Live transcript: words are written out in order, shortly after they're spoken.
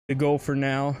The goal for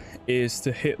now is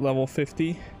to hit level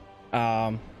 50.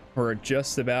 We're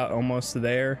just about almost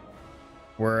there.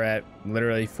 We're at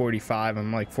literally 45.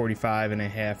 I'm like 45 and a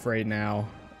half right now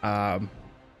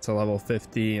to level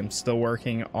 50. I'm still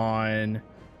working on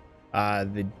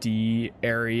the D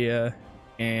area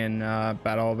in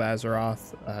Battle of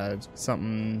Azeroth.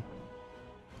 Something,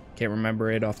 can't remember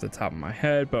it off the top of my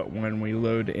head, but when we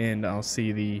load in, I'll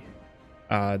see the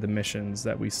missions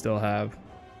that we still have.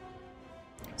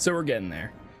 So we're getting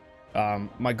there.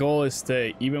 My goal is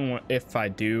to, even if I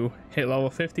do hit level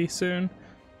 50 soon,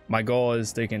 my goal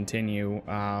is to continue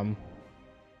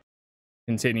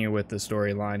with the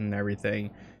storyline and everything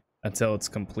until it's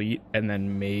complete, and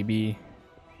then maybe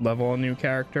level a new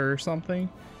character or something.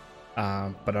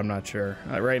 But I'm not sure.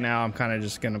 Right now I'm kind of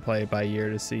just gonna play it by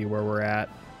ear to see where we're at.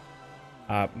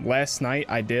 Last night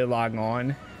I did log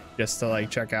on just to like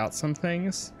check out some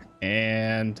things,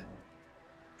 and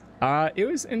it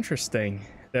was interesting.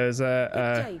 There's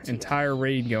a entire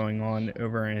raid going on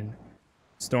over in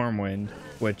Stormwind,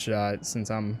 which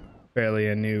since I'm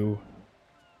fairly new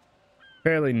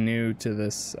to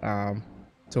this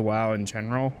to WoW in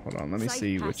general. Hold on, let me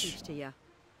see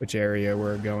which area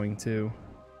we're going to.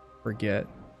 Forget.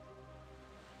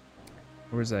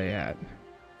 Where's I at?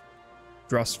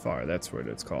 Drustvar, that's what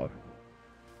it's called.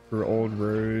 For old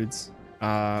roads.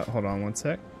 Hold on one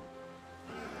sec.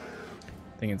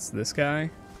 I think it's this guy.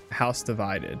 House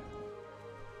Divided,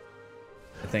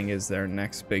 I think, is their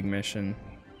next big mission.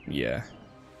 Yeah.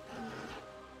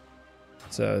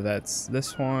 So that's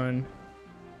this one.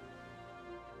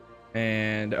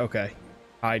 And okay,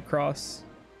 Hyde Cross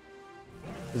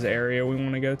is the area we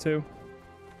want to go to.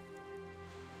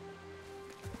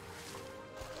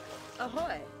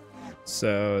 Ahoy.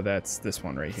 So that's this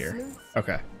one right here.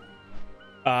 Okay.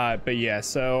 But yeah,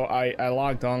 so I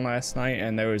logged on last night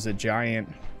and there was a giant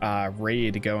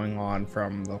raid going on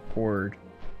from the Horde.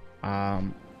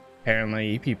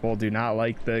 Apparently people do not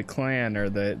like the clan or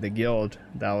the guild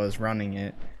that was running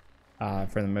it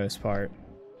for the most part.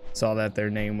 Saw that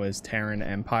their name was Terran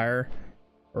Empire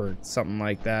or something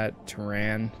like that.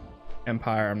 Terran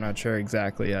Empire, I'm not sure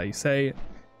exactly how you say it,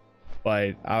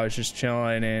 but I was just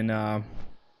chilling in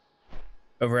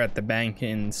over at the bank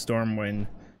in Stormwind,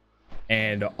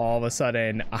 and all of a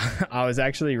sudden I was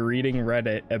actually reading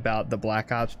Reddit about the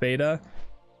Black Ops beta,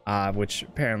 which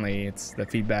apparently the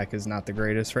feedback is not the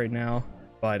greatest right now,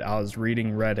 but I was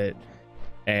reading Reddit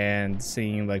and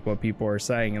seeing like what people were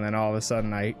saying, and then all of a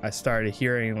sudden I started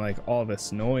hearing like all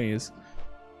this noise.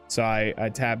 So I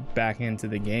tabbed back into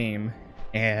the game,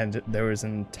 and there was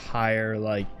an entire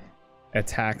like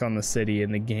attack on the city,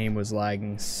 and the game was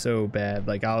lagging so bad.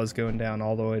 Like I was going down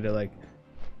all the way to like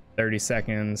 30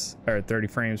 seconds or 30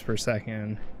 frames per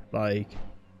second. Like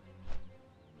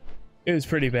it was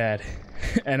pretty bad.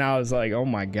 And I was like, oh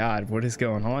my god, what is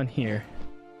going on here?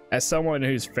 As someone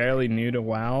who's fairly new to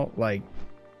WoW, like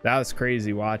that was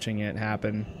crazy watching it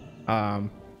happen.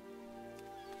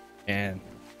 And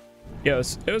yeah,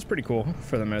 it was pretty cool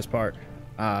for the most part.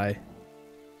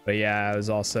 But yeah, I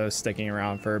was also sticking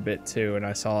around for a bit too, and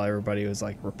I saw everybody was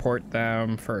like, report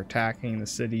them for attacking the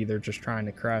city. They're just trying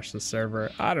to crash the server.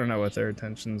 I don't know what their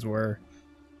intentions were,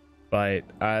 but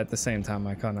at the same time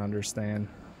I couldn't understand.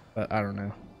 But I don't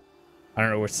know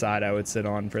which side I would sit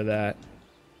on for that.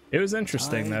 It was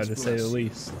interesting though, to say the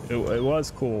least. It was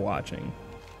cool watching.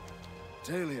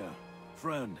 Talia,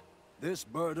 friend, this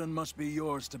burden must be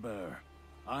yours to bear.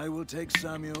 I will take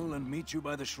Samuel and meet you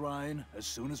by the shrine as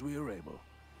soon as we are able.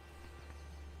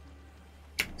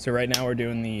 So right now we're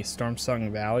doing the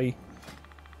Stormsung Valley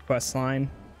quest line.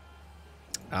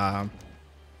 I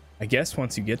guess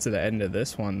once you get to the end of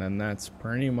this one, then that's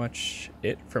pretty much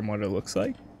it from what it looks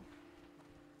like.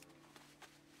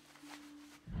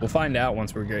 We'll find out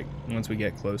once we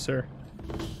get closer.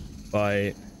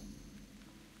 But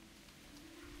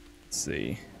let's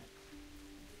see.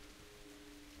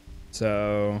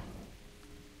 So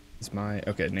is my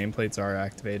okay, nameplates are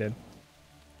activated.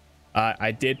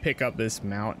 I did pick up this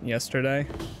mount yesterday.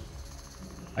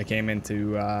 I came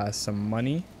into some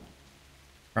money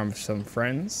from some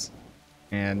friends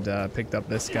and picked up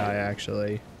this guy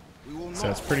actually. So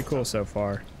it's pretty cool so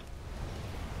far.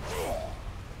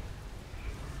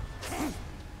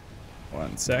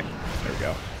 One sec. There we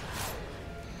go.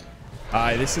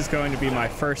 This is going to be my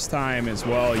first time as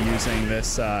well using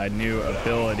this new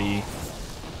ability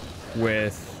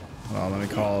with, well, let me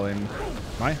call in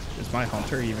is my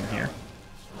hunter even here?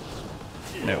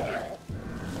 No.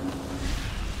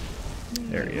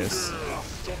 There he is.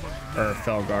 Or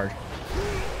Felguard.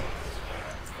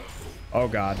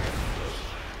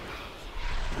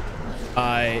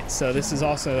 So this is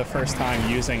also the first time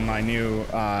using my new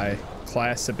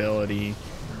class ability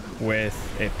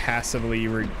with it passively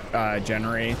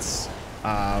generates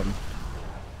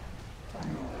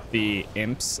the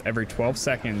imps. Every 12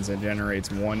 seconds it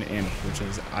generates one imp, which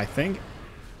is, I think,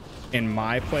 in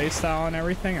my playstyle and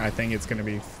everything, I think it's going to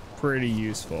be pretty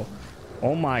useful.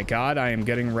 Oh my god, I am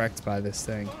getting wrecked by this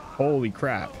thing. Holy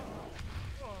crap.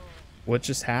 What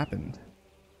just happened?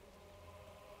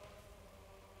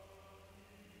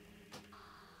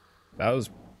 That was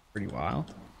pretty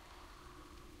wild.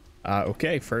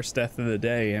 Okay, first death of the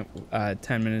day,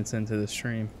 10 minutes into the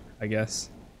stream, I guess.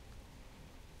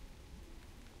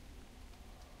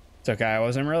 It's okay, I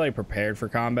wasn't really prepared for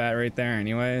combat right there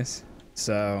anyways,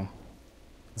 so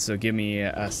give me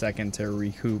a second to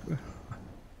recoup.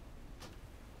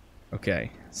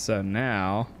 Okay, so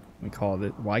now we called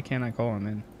it. Why can't I call him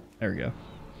in? There we go.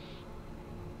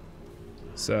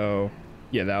 So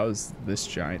yeah, that was this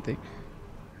giant thing.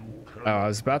 Oh, I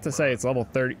was about to say it's level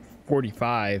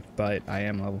 45, but I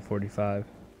am level 45.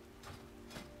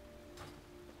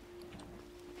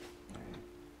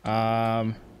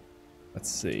 Let's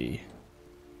see.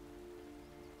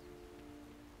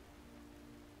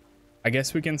 I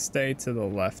guess we can stay to the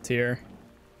left here.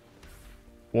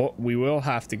 Well, we will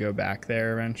have to go back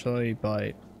there eventually,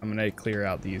 but I'm gonna clear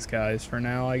out these guys for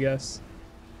now, I guess.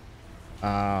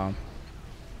 Call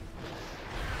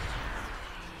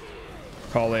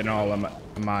in all of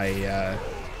my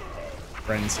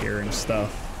friends here and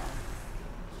stuff.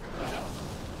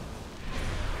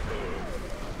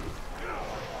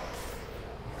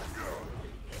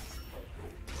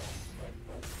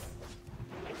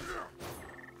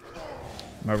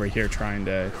 I'm over here trying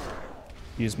to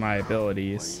use my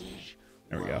abilities.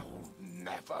 There we go.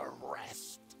 Never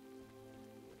rest.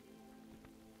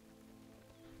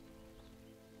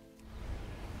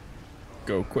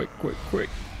 Go quick, quick, quick.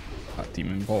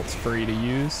 Demon Bolt's free to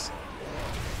use.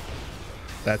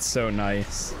 That's so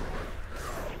nice.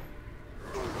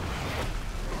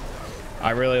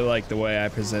 I really like the way I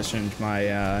positioned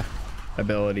my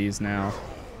abilities now.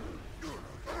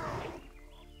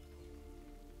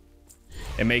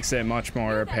 It makes it much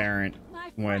more apparent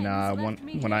when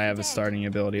I have a starting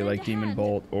ability like Demon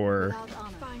Bolt or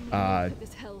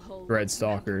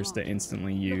Dreadstalkers to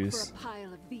instantly use.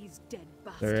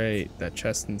 Alright, that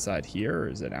chest inside here, or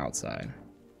is it outside?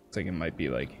 Looks like it might be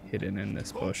like hidden in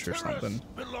this bush or something.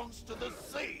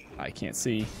 I can't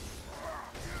see.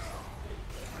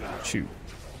 Shoot.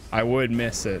 I would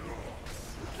miss it.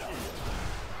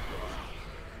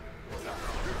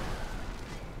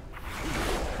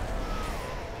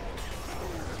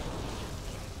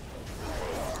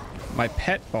 My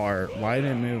pet bar, why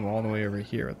did it move all the way over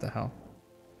here? What the hell?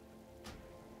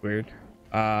 Weird.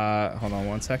 Hold on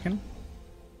one second.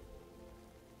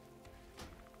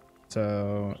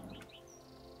 So,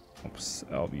 oops,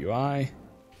 LVI.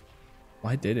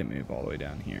 Why did it move all the way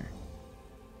down here?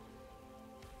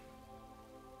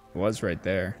 It was right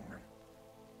there.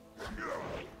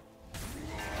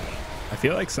 I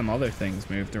feel like some other things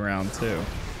moved around too.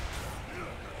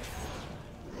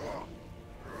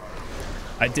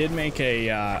 I did make a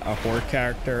horde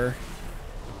character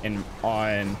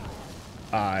on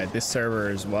this server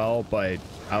as well, but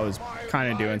I was kind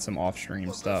of doing some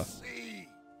off-stream stuff.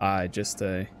 Just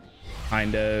to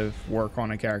kind of work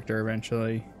on a character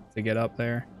eventually to get up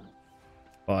there,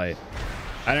 but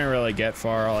I didn't really get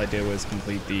far. All I did was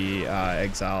complete the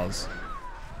Exiles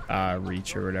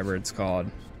reach or whatever it's called,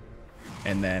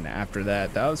 and then after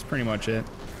that, that was pretty much it.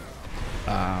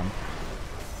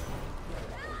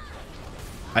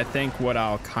 I think what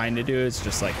I'll kind of do is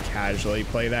just like casually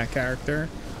play that character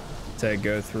to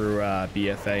go through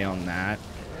BFA on that,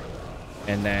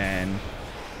 and then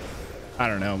I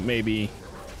don't know, maybe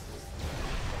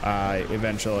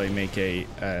eventually make a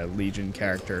Legion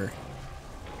character.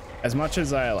 As much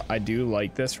as I do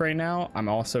like this right now, I'm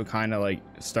also kind of like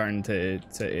starting to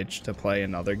itch to play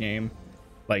another game,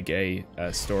 like a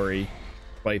story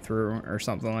playthrough or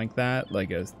something like that,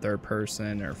 like a third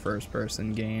person or first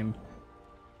person game.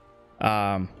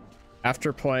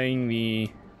 After playing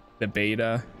the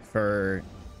beta for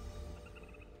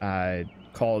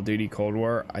Call of Duty Cold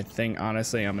War, I think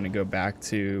honestly I'm gonna go back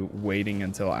to waiting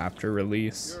until after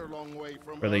release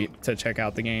really to check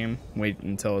out the game. Wait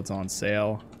until it's on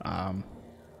sale,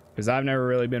 because I've never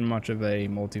really been much of a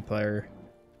multiplayer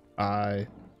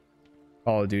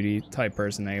Call of Duty type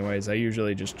person anyways. I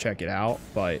usually just check it out,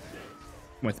 but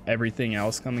with everything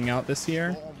else coming out this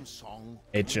year,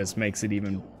 it just makes it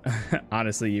even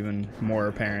honestly even more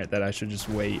apparent that I should just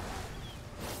wait.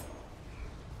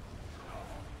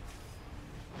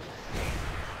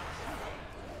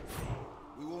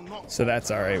 So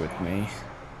that's all right with me.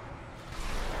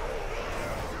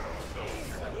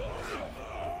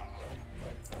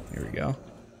 Here we go.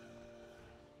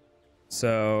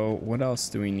 So what else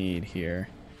do we need here?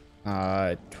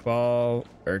 12,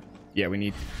 or yeah, we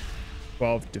need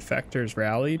 12 defectors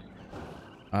rallied.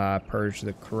 Purge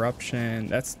the corruption.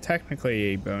 That's technically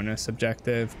a bonus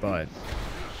objective, but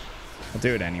I'll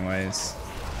do it anyways.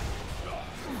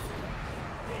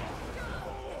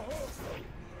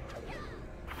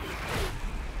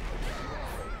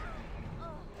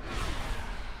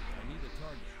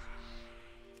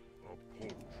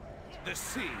 The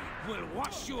sea will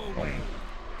wash you away.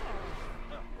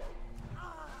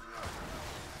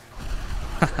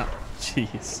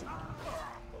 Jeez.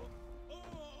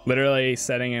 Literally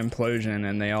setting an implosion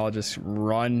and they all just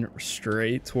run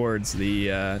straight towards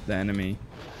the enemy.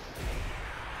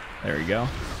 There we go.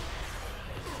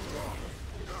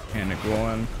 And a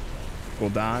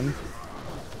Gul'dan.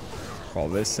 Call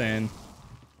this in.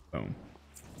 Boom.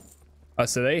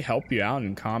 So they help you out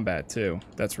in combat too.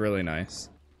 That's really nice.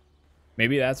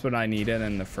 Maybe that's what I needed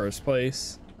in the first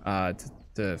place,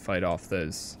 to fight off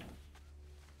the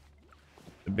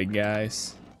big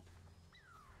guys.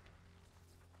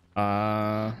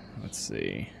 Let's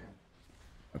see.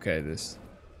 Okay,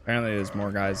 apparently there's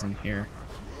more guys in here.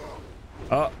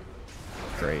 Oh,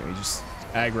 great. We just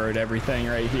aggroed everything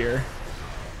right here.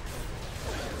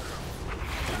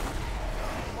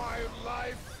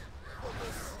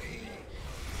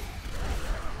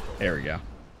 There we go.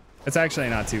 It's actually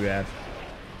not too bad.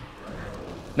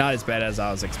 Not as bad as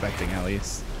I was expecting, at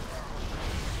least.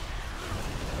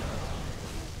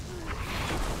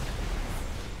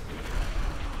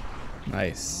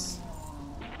 Nice.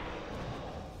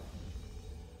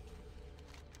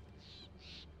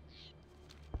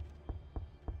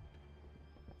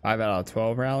 Five out of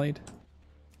 12 rallied.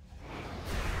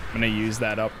 I'm gonna use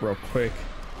that up real quick.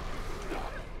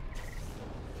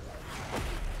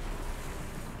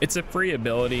 It's a free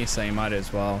ability, so you might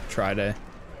as well try to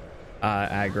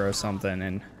aggro something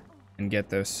and get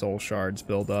those soul shards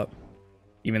build up,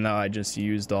 even though I just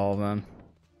used all of them.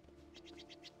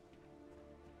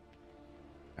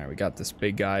 All right, we got this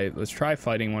big guy. Let's try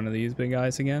fighting one of these big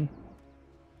guys again.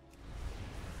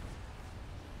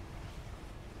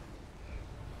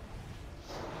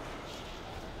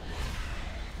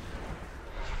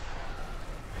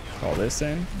 Call this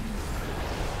in.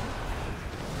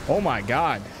 Oh my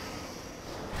god.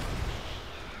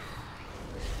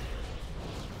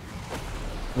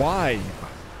 Why?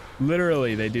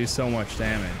 Literally, they do so much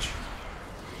damage.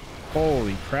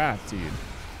 Holy crap, dude.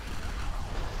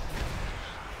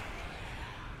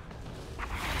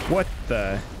 What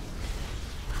the?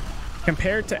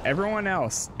 Compared to everyone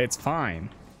else, it's fine.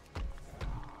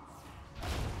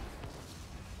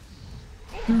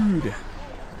 Dude.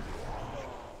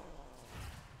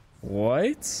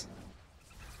 What?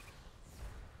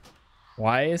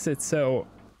 Why is it so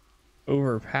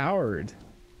overpowered?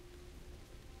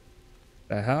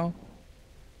 The hell?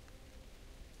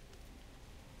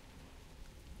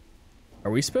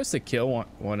 Are we supposed to kill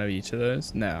one of each of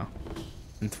those? No.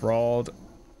 Enthralled,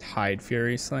 Tide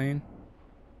Fury slain.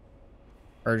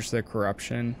 Urge the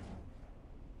corruption.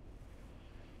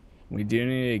 We do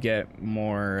need to get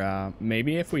more,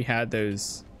 maybe if we had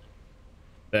those,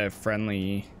 the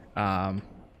friendly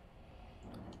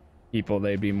people,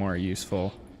 they'd be more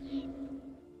useful.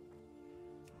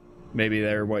 Maybe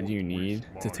they're what you need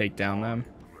to take down them.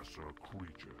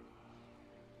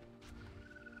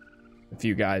 A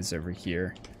few guys over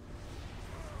here.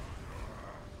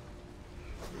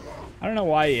 I don't know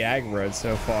why he aggroed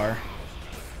so far.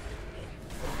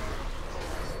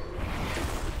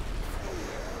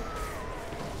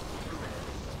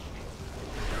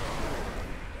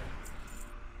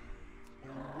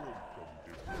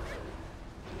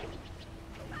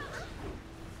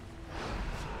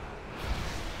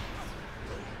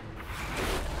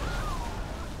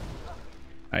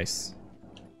 Nice.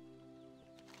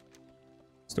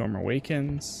 Storm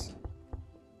awakens.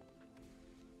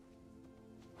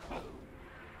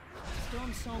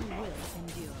 Storm song will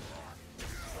endure.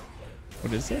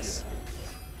 What is this?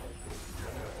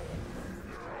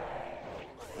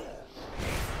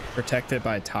 Protected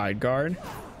by Tide Guard.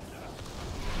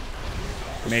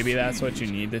 Maybe that's what you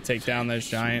need to take down those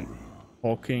giant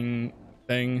hulking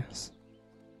things.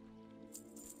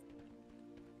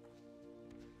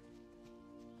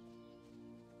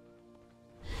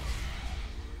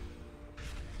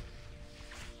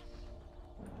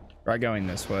 Try going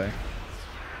this way.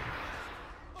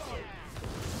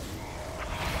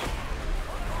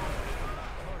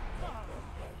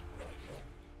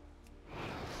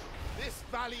 This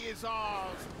valley is is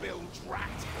ours, bilge rat.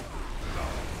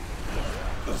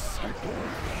 The cycle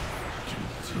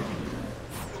continues.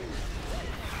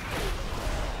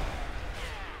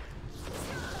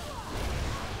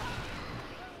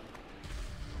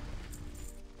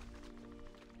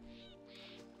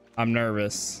 I'm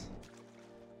nervous.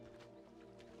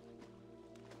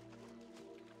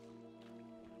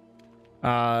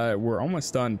 We're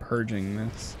almost done purging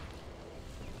this.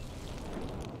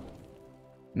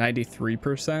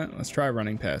 93%. Let's try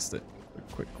running past it.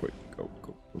 Quick. Go.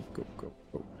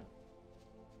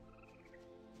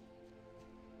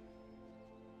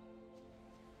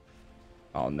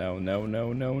 Oh no.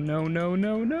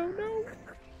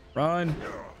 Run.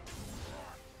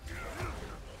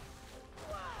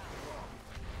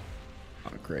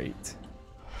 Oh, great.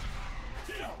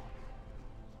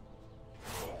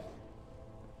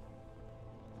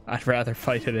 I'd rather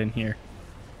fight it in here.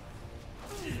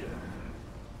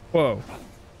 Whoa.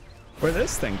 Where'd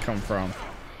this thing come from?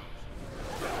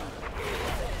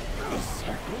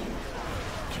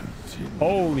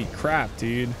 Holy crap,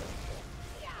 dude.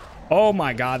 Oh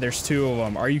my god, there's two of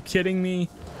them. Are you kidding me?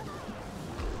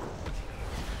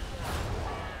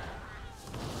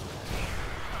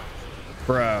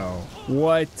 Bro,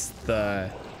 what the...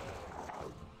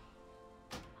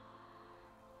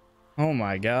 Oh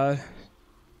my god.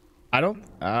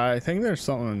 I think there's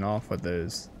something off with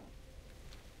those.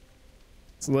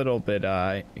 It's a little bit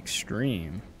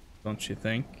extreme, don't you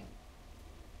think?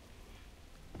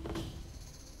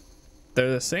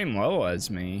 They're the same level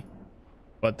as me,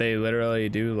 but they literally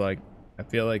do, like, I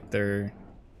feel like they're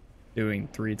doing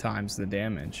 3 times the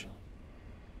damage.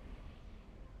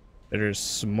 They're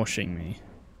just smushing me.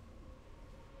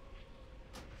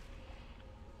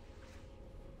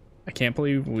 I can't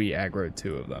believe we aggroed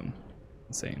 2 of them.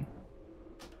 Insane.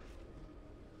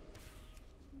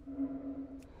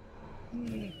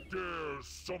 Who dares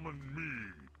summon me?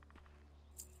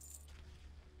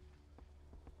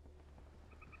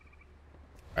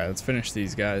 Alright, let's finish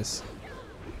these guys.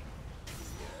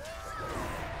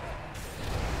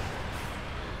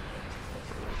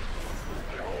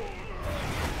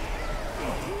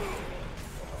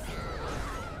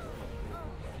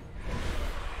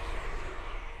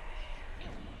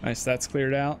 Nice, that's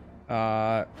cleared out.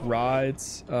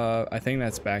 Rides, I think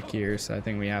that's back here, so I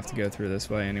think we have to go through this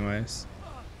way anyways.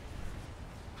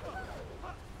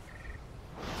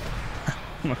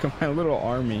 Look at my little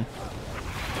army.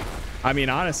 I mean,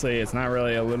 honestly, it's not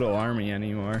really a little army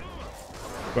anymore,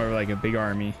 or like a big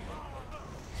army.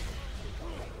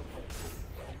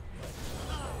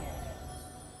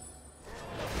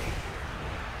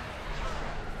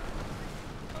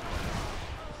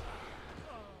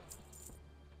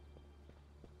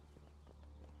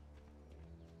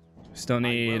 Still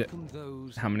need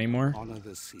how many more?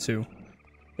 2.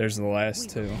 There's the last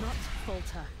 2.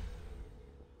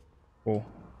 Cool.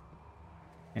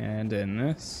 And in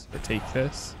this, or take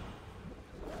this.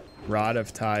 Rod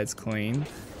of Tides clean.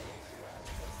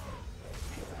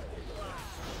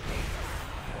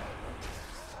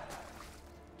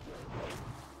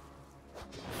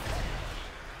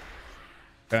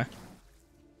 Okay.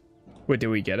 Wait, did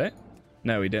we get it?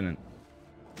 No, we didn't.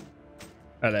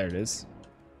 Oh, there it is.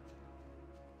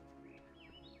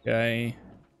 Okay.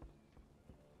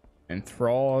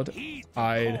 Enthralled.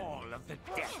 Eyed.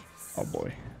 Oh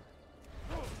boy.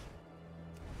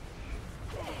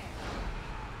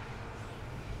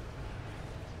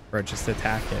 Or just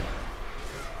attack it.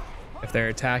 If they're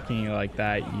attacking you like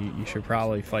that, you should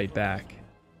probably fight back.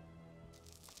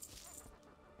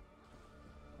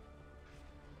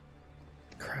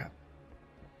 Crap.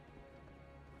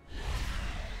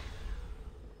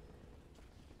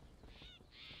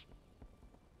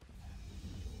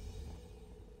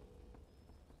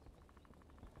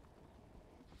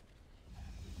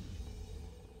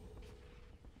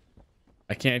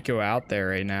 I can't go out there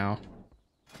right now.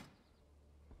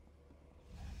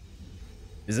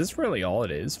 Is this really all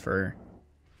it is for?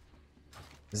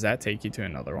 Does that take you to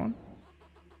another one?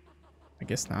 I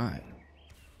guess not.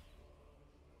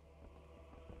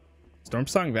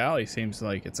 Stormsong Valley seems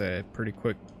like it's a pretty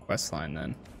quick quest line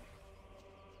then.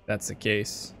 That's the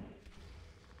case.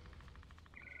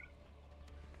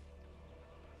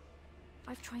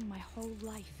 I've trained my whole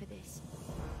life for this.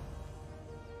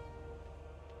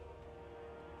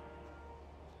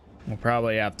 We'll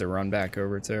probably have to run back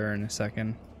over to her in a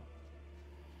second.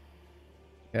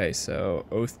 Okay, so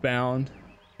Oathbound.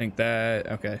 I think that,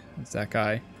 okay, it's that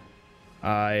guy.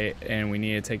 And we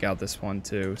need to take out this one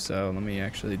too, so let me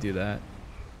actually do that.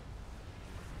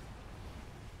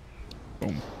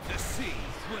 Boom. The seas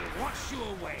will wash you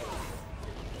away.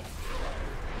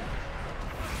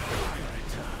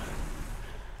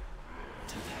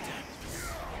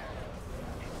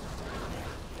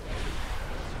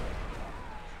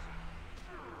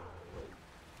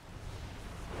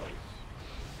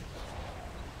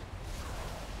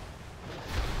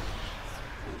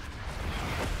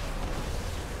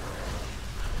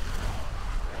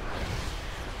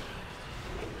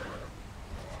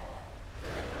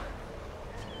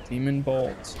 Demon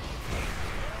Bolt.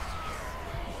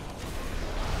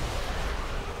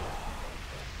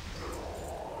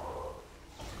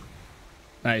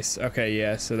 Nice. Okay,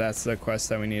 yeah, so that's the quest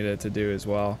that we needed to do as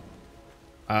well.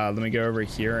 Let me go over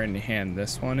here and hand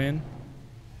this one in.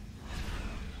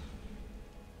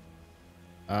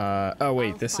 Oh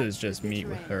wait, this is just meet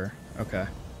with her. Okay.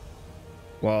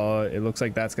 Well, it looks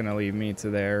like that's gonna lead me to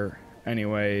there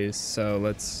anyways, so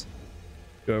let's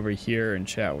go over here and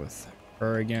chat with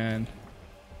her again.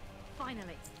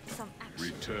 Finally, some action.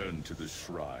 Return to the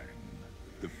shrine.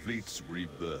 The fleet's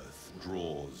rebirth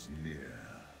draws near.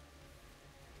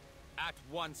 At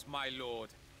once, my lord.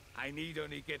 I need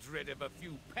only get rid of a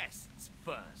few pests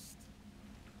first.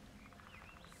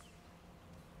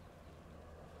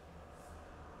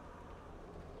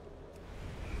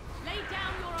 Lay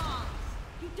down your arms.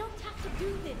 You don't have to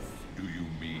do this. Do you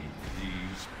mean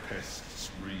these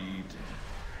pests, Reed?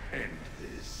 End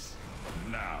this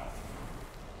now.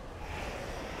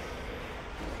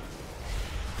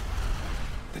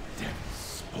 The dead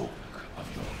spoke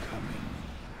of your coming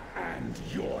and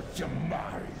your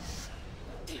demise.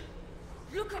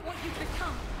 Look at what you've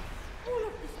become. All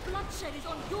of this bloodshed is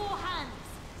on your hands.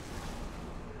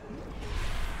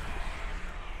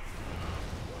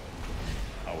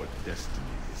 Our destiny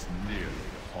is nearly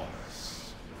upon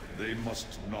us. They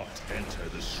must not enter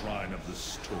the Shrine of the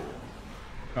Storm.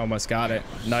 Almost got it.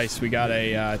 Nice, we got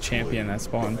a champion that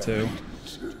spawned too.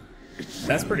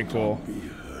 That's pretty cool.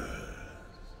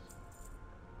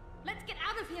 Let's get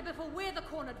out of here before we're the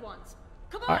cornered ones.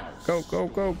 Come All on. right, go, go,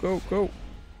 go, go, go.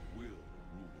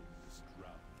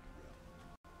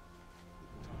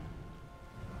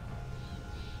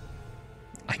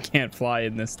 I can't fly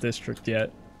in this district yet.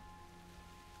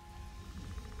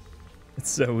 It's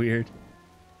so weird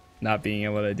not being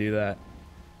able to do that.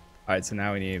 All right, so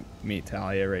now we need to meet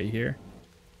Talia right here.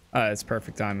 It's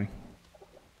perfect timing.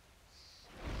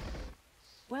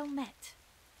 Well met.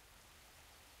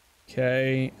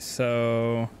 Okay,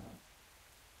 so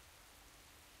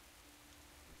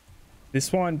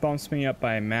this one bumps me up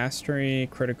by mastery,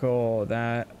 critical,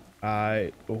 that.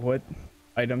 What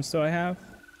items do I have?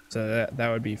 So that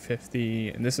would be 50,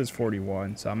 and this is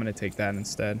 41, so I'm gonna take that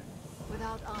instead.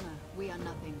 Without honor, we are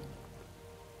nothing.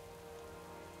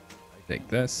 Take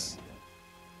this.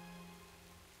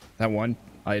 That one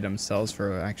item sells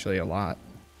for actually a lot.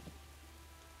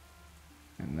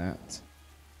 And that.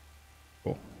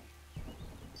 Cool.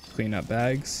 Clean up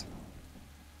bags.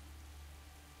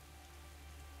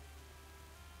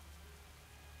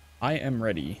 I am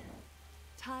ready.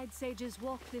 Tide sages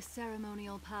walk this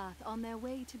ceremonial path on their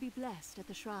way to be blessed at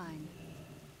the shrine.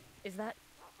 Is that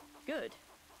good?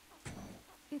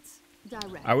 It's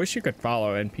direct. I wish you could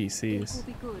follow It NPCs. will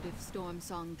be good if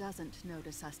Stormsong doesn't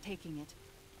notice us taking it.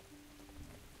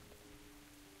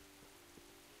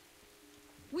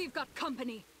 We've got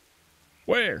company.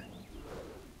 Where?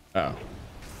 Oh.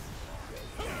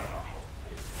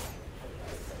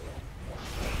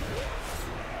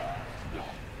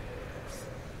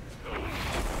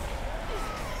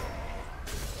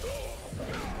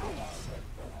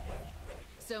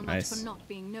 So much Nice. for not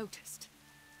being noticed.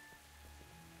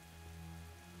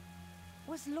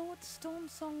 Was Lord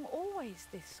Stormsong always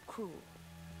this cruel?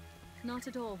 Not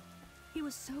at all. He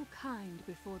was so kind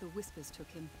before the Whispers took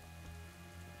him.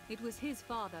 It was his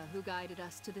father who guided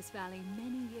us to this valley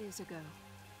many years ago.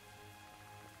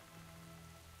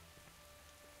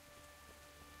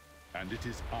 And it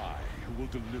is I who will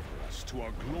deliver us to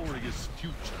our glorious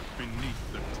future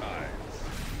beneath the tides.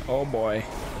 Oh boy.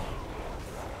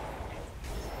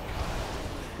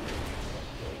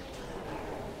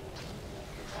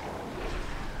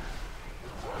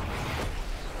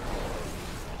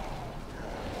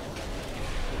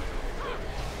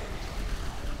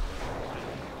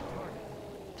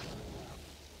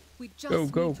 We just Go,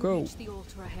 need go, to go. reach the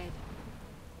altar ahead.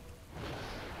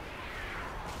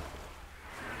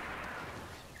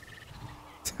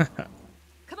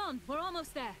 Come on, we're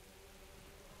almost there.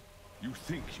 You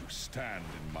think you stand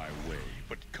in my way,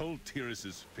 but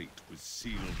Kultiris' fate was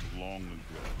sealed long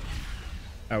ago.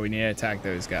 Oh, we need to attack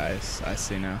those guys. I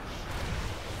see now.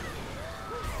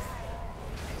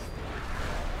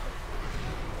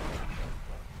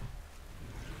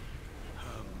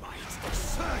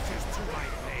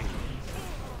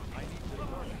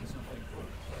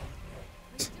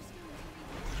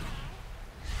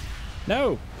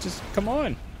 No, just come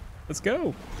on. Let's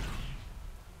go.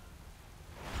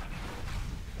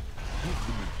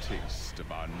 Ultimate taste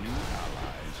of our new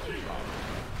allies around.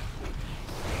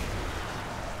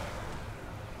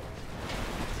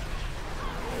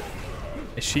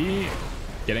 Is she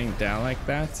getting down like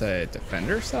that to defend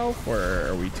herself, or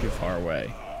are we too far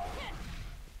away?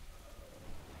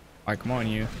 Alright, come on,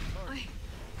 you.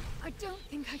 I don't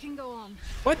think I can go on.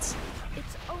 What?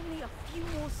 It's only a few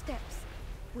more steps.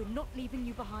 We're not leaving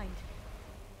you behind.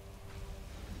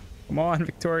 Come on,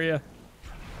 Victoria.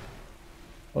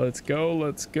 Let's go,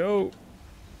 let's go.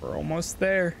 We're almost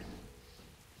there.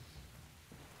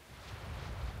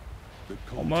 The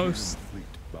Almost. fleet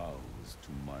bows to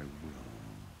my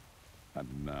will,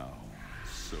 and now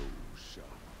so shall.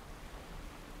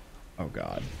 Oh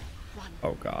God. Run.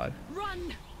 Oh God.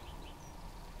 Run!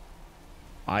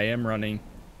 I am running.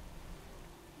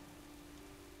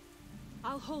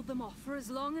 I'll hold them off for as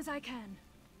long as I can.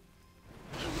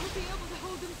 I won't be able to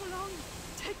hold them for long.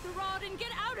 Take the rod and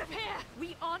get out of here!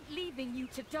 We aren't leaving you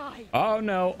to die. Oh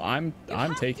no, I'm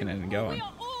You taking have it to, and or going. We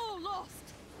are all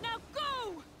lost. Now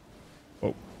go!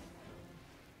 Oh.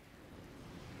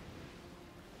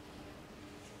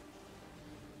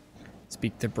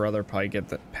 Speak to brother, probably get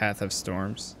the Path of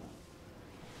Storms.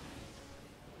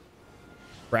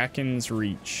 Bracken's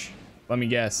Reach. Let me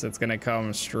guess, it's gonna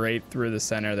come straight through the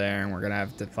center there, and we're gonna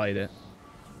have to fight it.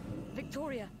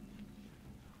 Victoria.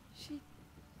 She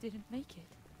didn't make it.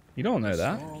 You don't know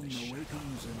that. Storm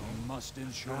awakens, and we must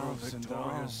ensure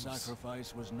Victoria's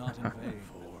sacrifice was not in vain.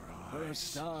 Her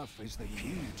staff is the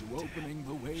key to opening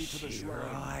the way to the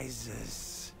shrine.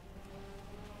 Rises.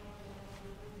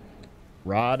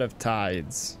 Rod of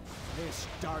Tides. This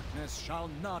darkness shall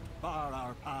not bar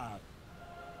our path.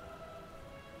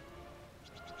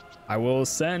 I will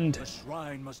ascend. The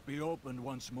shrine must be opened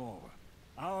once more.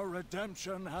 Our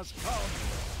redemption has come.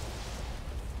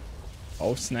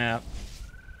 Oh snap.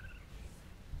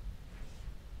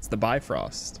 It's the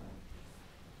Bifrost.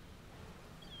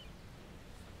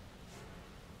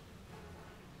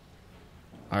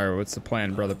 Alright, what's the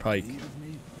plan, Brother Pike?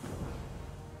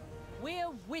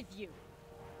 We're with you.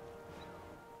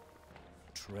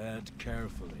 Tread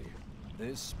carefully.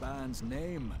 This span's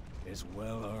name is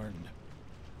well earned.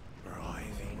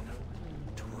 Writhing,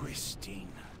 twisting,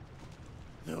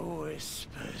 the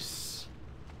whispers.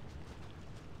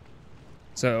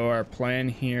 So our plan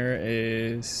here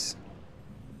is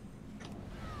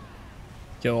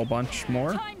kill a bunch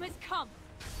more. Time has come.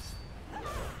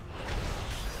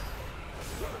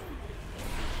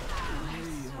 May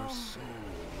your soul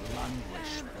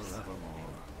languish forevermore.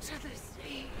 To the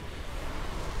sea.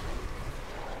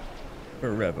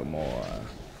 Forevermore.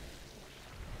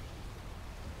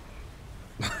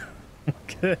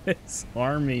 Look at this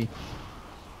army.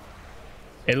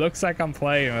 It looks like I'm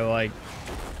playing with like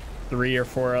 3 or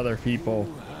 4 other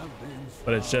people,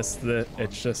 but it's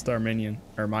just our minion,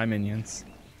 or my minions.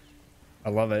 I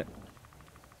love it.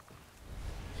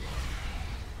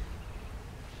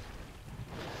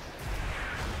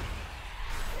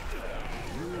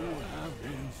 You have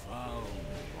been found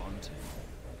wanting.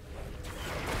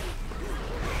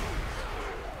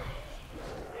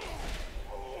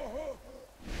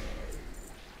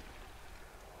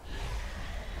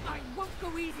 I won't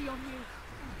go easy on you.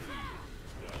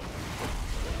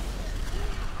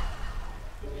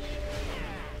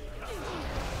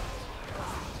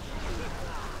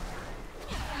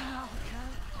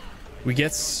 We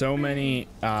get so many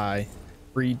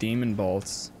free demon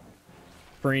bolts,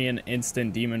 free and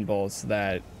instant demon bolts,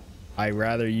 that I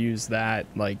rather use that.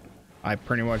 Like, I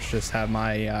pretty much just have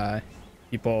my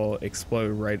people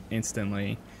explode right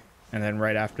instantly, and then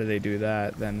right after they do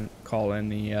that, then call in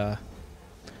the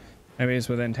enemies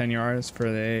within 10 yards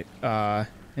for the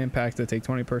impact to take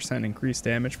 20% increased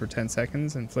damage for 10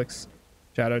 seconds, inflicts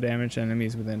shadow damage to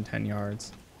enemies within 10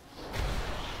 yards.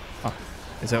 Oh,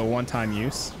 is it a one-time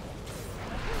use?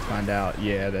 Find out.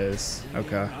 Yeah, it is.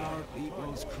 Okay. Our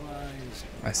people's cries.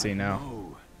 I see now.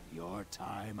 Oh, your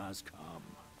time has come.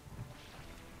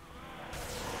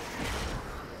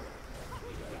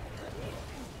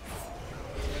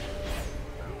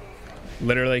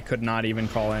 Literally could not even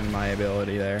call in my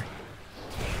ability there.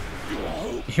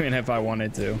 Even if I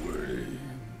wanted to. There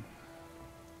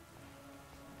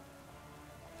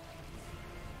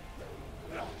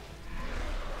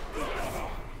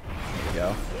we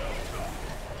go.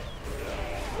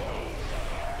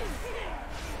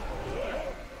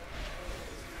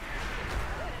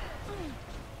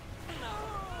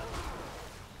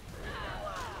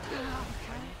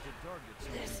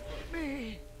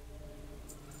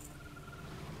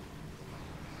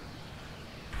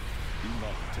 Do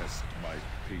not test my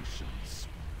patience.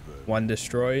 One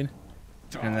destroyed,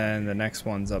 and then the next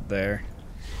one's up there.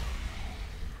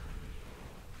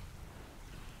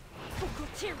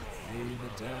 May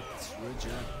the depths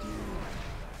reject you,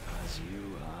 as you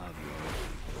have your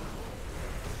people.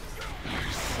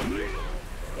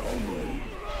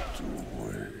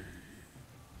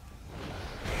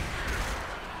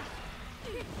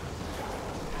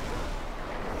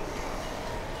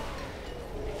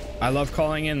 I love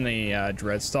calling in the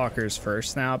Dreadstalkers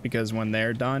first now, because when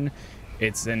they're done,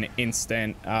 it's an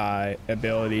instant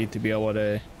ability to be able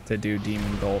to do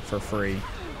Demon Bolt for free.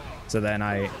 So then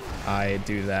I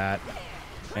do that,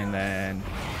 and then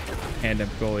Hand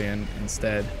of Bullion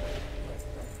instead.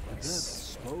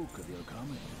 Spoke of your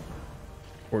coming.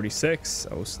 46.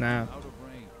 Oh snap.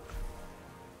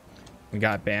 We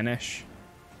got Banish.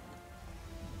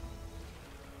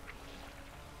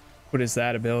 What is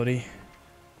that ability?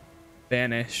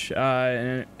 Banish.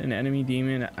 An enemy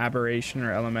demon, aberration,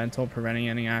 or elemental, preventing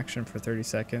any action for 30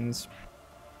 seconds.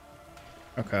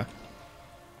 Okay.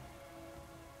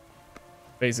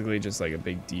 Basically just like a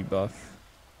big debuff,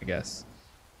 I guess.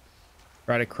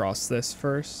 Try to cross this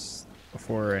first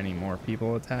before any more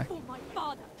people attack. Oh, my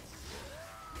father.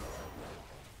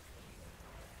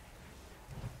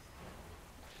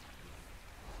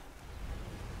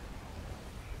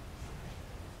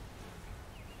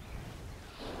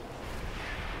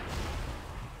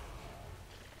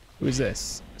 Who is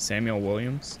this? Samuel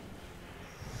Williams?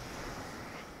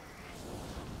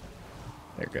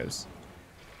 There it goes.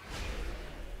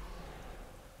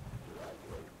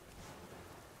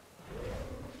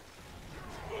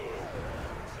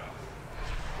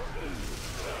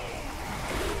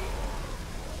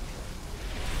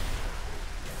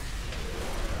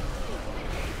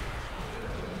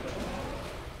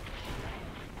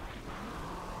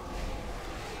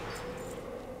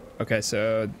 Okay,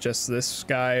 so just this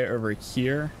guy over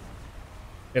here.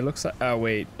 It looks like, oh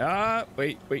wait,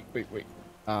 wait.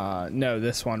 No,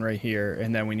 this one right here,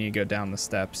 and then we need to go down the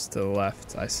steps to the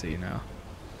left. I see now.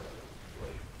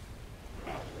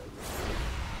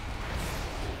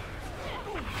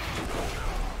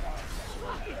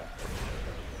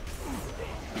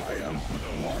 I am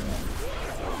one.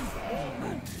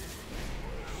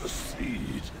 The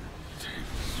seed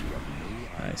takes you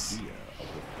no Nice. idea of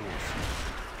the forces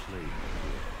playing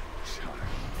with child.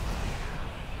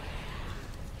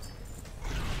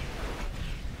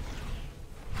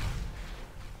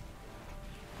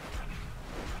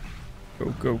 Go,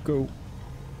 go, go.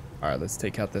 All right, let's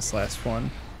take out this last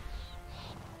one.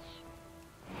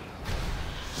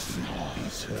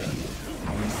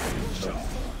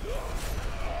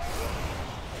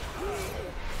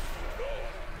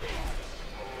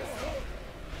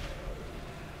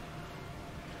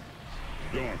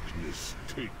 Darkness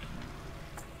take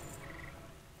you.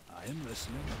 I am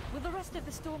listening. Will the rest of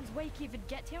the storm's wake even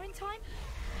get here in time?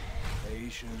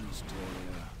 Patience,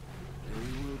 Talia.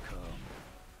 They will come.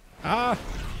 Ah,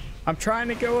 I'm trying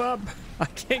to go up. I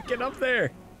can't get up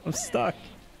there. I'm stuck.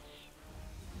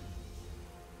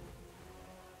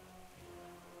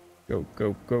 Go,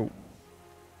 go, go.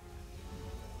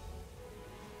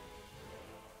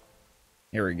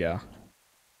 Here we go.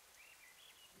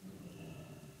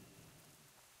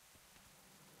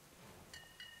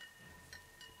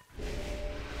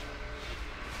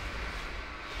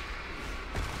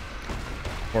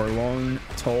 Forlorn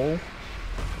Toll.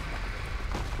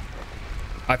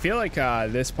 I feel like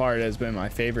this part has been my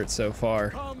favorite so far.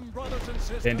 Come, brothers and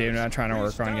sisters. And dude, I'm trying to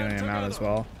work on getting him out as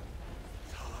well.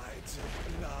 Tides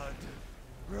of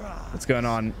blood. What's going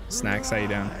on, Snacks? How you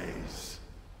doing?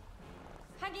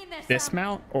 Hang in there, This Sam.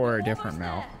 mount or a We're different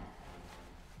almost mount?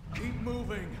 there. Keep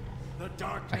moving. The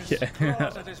darkness Yeah.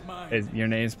 claws at his mind. Your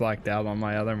name's blacked out on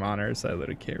my other monitor, so I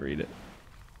literally can't read it.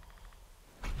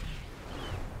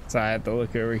 So I have to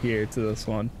look over here to this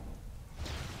one.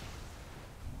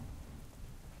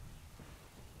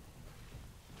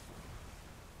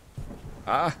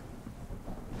 Ah.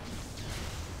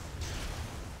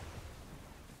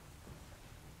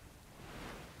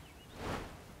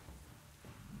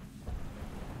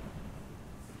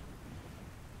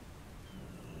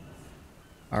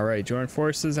 All right, join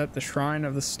forces at the Shrine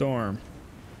of the Storm.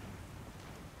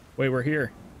 Wait, we're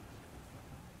here.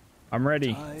 I'm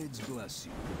ready. Tides bless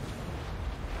you.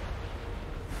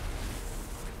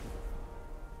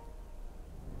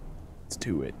 Let's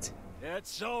do it.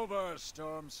 It's over,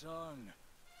 Storm Song.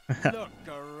 Look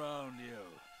around you.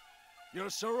 You're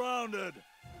surrounded.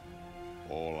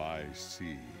 All I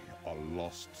see are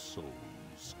lost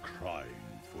souls crying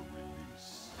for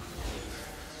release.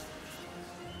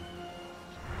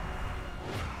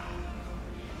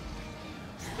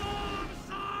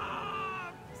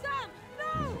 Sam,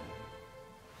 no!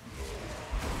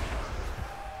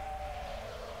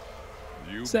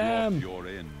 You Sam. brought your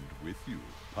end with you,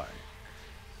 Pike.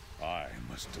 I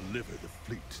must deliver the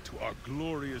fleet to our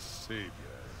glorious savior.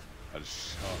 as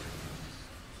sharp.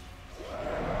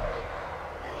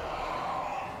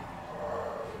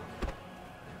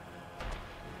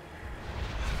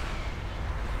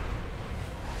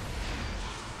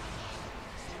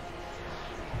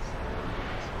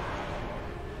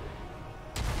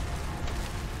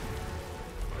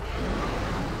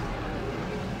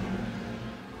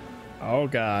 Oh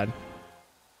God.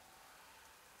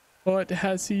 What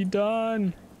has he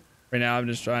done? Right now I'm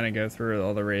just trying to go through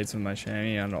all the raids with my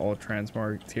Shani on old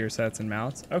Transmog tier sets and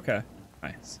mounts. Okay,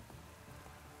 nice.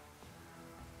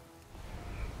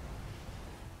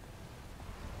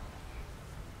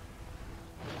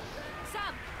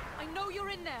 Sam, I know you're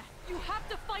in there. You have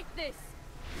to fight this.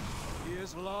 He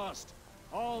is lost.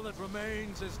 All that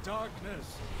remains is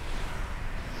darkness.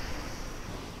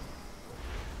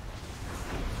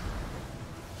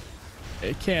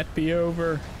 It can't be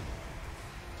over.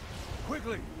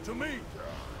 Quickly, to me!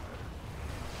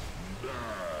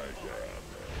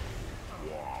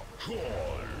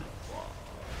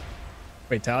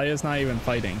 Wait, Talia's not even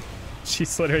fighting.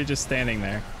 She's literally just standing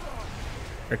there.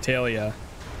 Or Talia.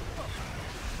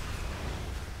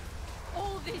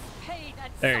 All this pain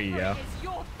and There you go. suffering is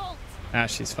your fault. Now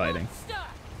she's fighting. Monster!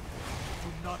 Do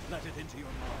not let it into your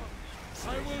mind.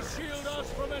 I will shield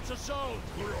us from its assault!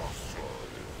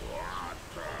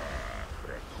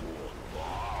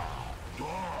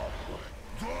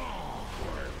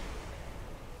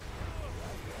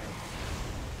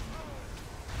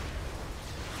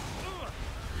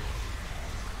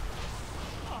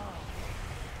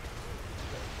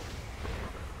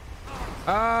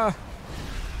 Ah!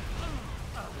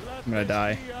 I'm gonna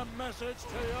die. A message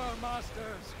to your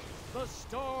masters. The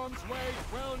storm's weight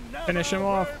will never Finish him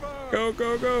off. waver. Go,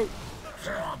 go, go.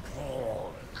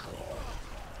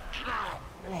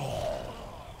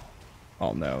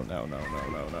 Oh no, no, no, no,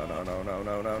 no, no, no, no, no,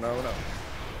 no, no, no, no.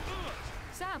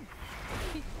 Sam,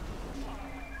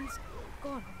 he's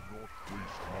gone.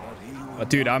 Oh,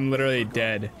 dude, I'm literally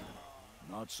dead.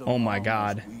 Not so Oh my long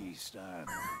God. as we stand.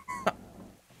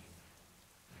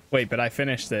 Wait, but I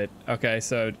finished it. Okay,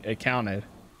 so it counted.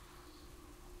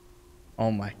 Oh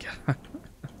my God.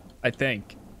 I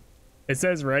think. It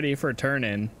says ready for turn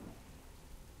in.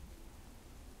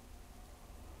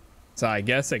 So I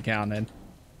guess it counted.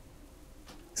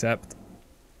 Except,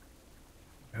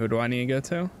 who do I need to go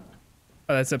to?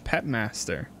 Oh, that's a pet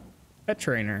master. Pet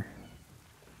trainer.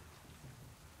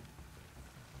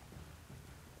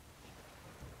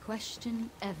 Question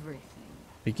everything.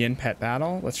 Begin pet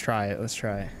battle? Let's try it. Let's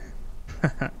try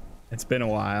it. It's been a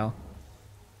while.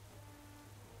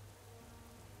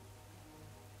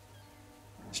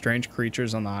 Strange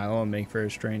creatures on the island make for a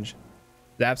strange.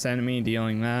 Zaps enemy,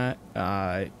 dealing that.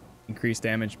 Increase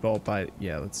damage bolt by.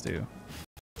 Yeah, let's do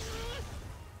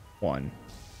 1.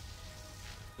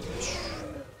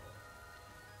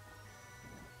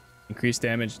 Increase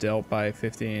damage dealt by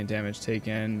 50 and damage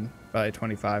taken by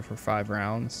 25 for 5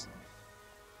 rounds.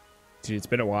 Dude, it's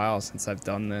been a while since I've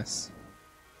done this.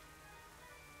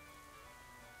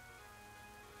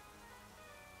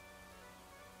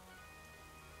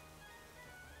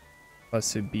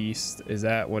 Plus a beast. Is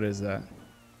that, what is that?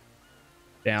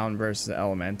 Down versus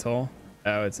elemental.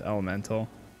 Oh, it's elemental.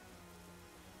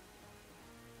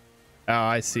 Oh,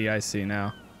 I see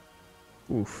now.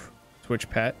 Oof. Switch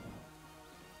pet.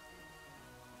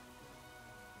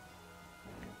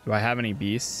 Do I have any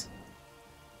beasts?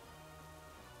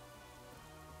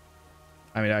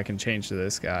 I mean, I can change to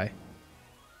this guy.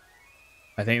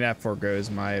 I think that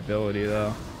forgoes my ability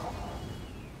though.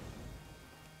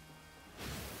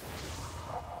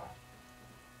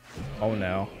 Oh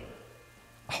no.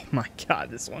 Oh my God,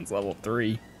 this one's level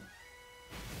 3.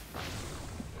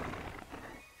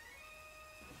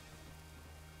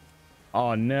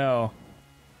 Oh no.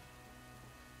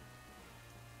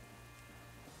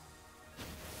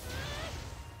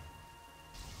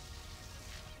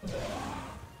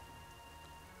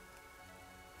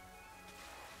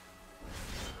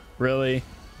 Really?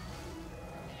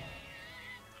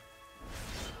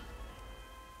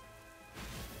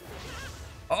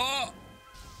 Oh!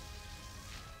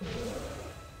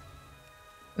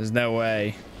 There's no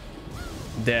way.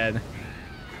 Dead.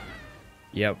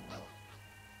 Yep.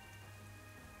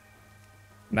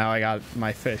 Now I got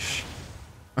my fish.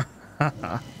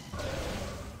 Wow,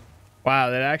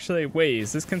 that actually... Wait,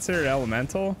 is this considered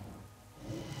elemental?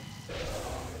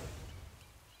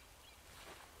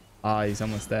 Ah, he's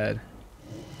almost dead.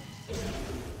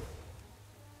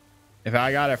 If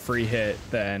I got a free hit,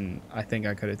 then I think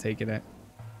I could have taken it.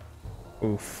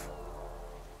 Oof.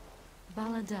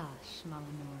 Baladash,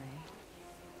 Malamore.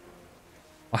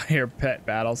 All your pet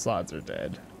battle slots are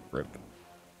dead. Rip.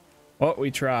 Well,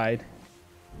 we tried.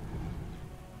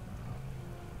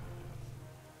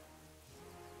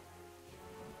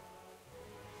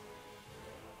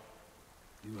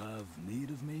 You have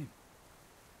need of me?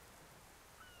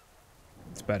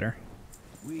 It's better.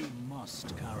 We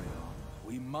must carry on.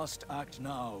 We must act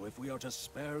now if we are to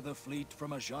spare the fleet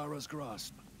from Ajara's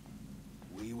grasp.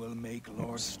 We will make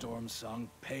Lord Stormsong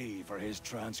pay for his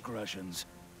transgressions,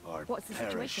 or What's the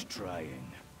perish situation?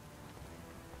 trying.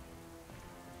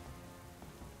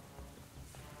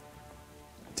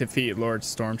 Defeat Lord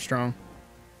Stormsong.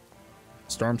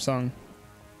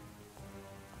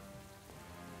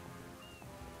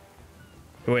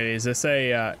 Wait, is this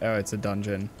a oh, it's a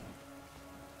dungeon,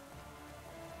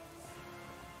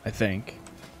 I think.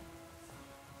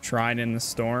 Shrine in the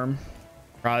Storm.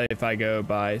 Probably if I go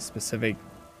by specific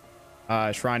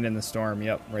Shrine in the Storm.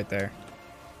 Yep, right there.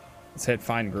 Let's hit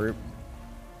find group.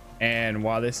 And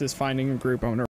while this is finding a group, I'm gonna